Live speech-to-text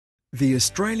The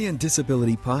Australian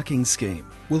Disability Parking Scheme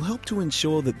will help to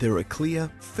ensure that there are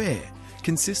clear, fair,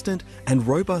 consistent and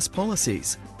robust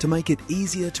policies to make it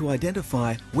easier to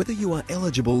identify whether you are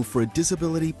eligible for a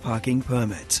disability parking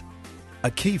permit.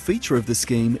 A key feature of the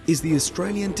scheme is the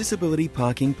Australian Disability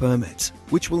Parking Permit,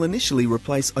 which will initially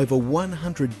replace over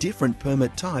 100 different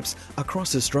permit types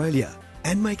across Australia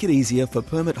and make it easier for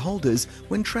permit holders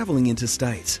when travelling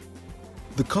interstate.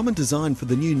 The common design for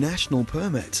the new national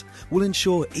permit will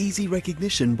ensure easy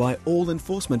recognition by all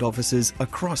enforcement officers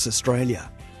across Australia.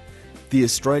 The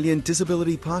Australian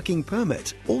Disability Parking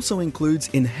Permit also includes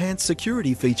enhanced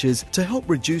security features to help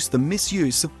reduce the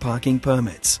misuse of parking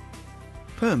permits.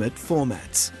 Permit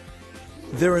formats.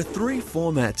 There are three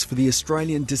formats for the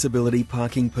Australian Disability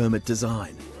Parking Permit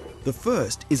design. The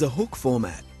first is a hook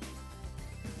format,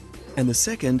 and the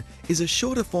second is a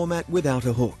shorter format without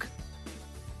a hook.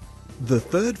 The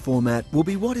third format will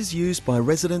be what is used by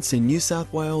residents in New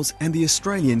South Wales and the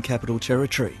Australian Capital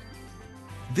Territory.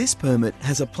 This permit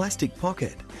has a plastic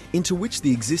pocket into which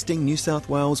the existing New South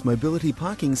Wales Mobility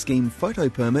Parking Scheme photo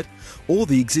permit or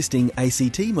the existing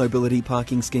ACT Mobility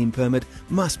Parking Scheme permit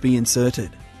must be inserted.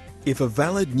 If a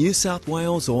valid New South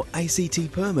Wales or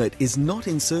ACT permit is not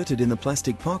inserted in the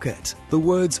plastic pocket, the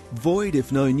words "Void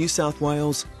if no New South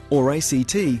Wales" or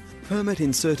 "ACT permit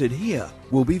inserted here"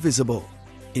 will be visible.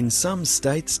 In some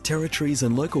states, territories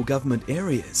and local government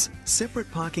areas, separate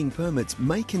parking permits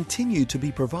may continue to be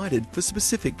provided for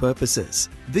specific purposes.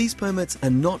 These permits are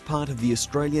not part of the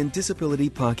Australian Disability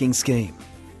Parking Scheme.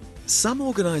 Some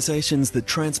organisations that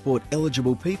transport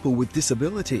eligible people with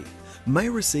disability may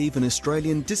receive an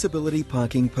Australian Disability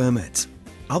Parking Permit.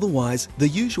 Otherwise, the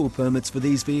usual permits for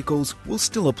these vehicles will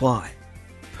still apply.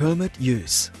 Permit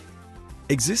use.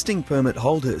 Existing permit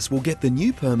holders will get the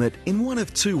new permit in one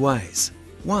of two ways.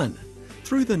 1.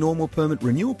 Through the normal permit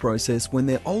renewal process when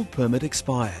their old permit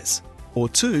expires. Or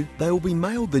 2. They will be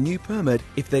mailed the new permit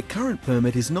if their current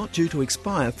permit is not due to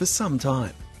expire for some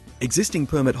time. Existing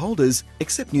permit holders,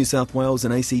 except New South Wales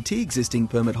and ACT existing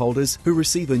permit holders who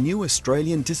receive a new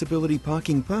Australian Disability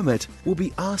Parking Permit, will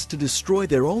be asked to destroy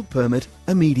their old permit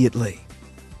immediately.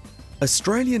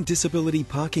 Australian Disability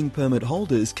Parking Permit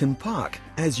holders can park,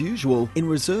 as usual, in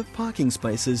reserved parking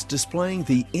spaces displaying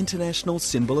the international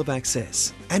symbol of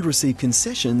access, and receive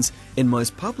concessions in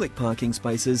most public parking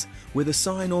spaces where the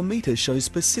sign or meter shows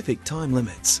specific time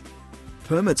limits.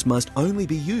 Permits must only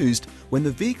be used when the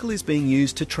vehicle is being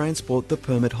used to transport the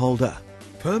permit holder.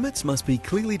 Permits must be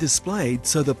clearly displayed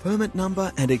so the permit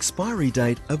number and expiry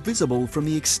date are visible from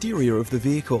the exterior of the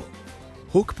vehicle.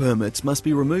 Hook permits must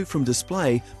be removed from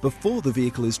display before the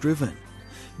vehicle is driven.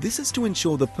 This is to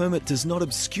ensure the permit does not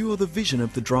obscure the vision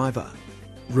of the driver.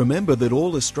 Remember that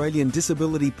all Australian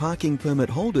Disability Parking Permit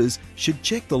holders should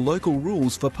check the local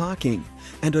rules for parking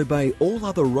and obey all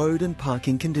other road and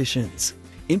parking conditions.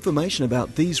 Information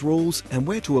about these rules and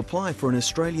where to apply for an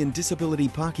Australian Disability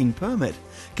Parking Permit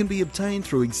can be obtained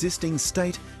through existing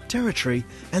state, territory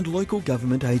and local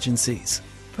government agencies.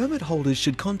 Permit holders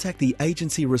should contact the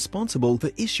agency responsible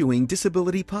for issuing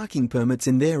disability parking permits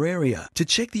in their area to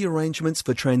check the arrangements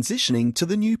for transitioning to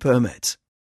the new permit.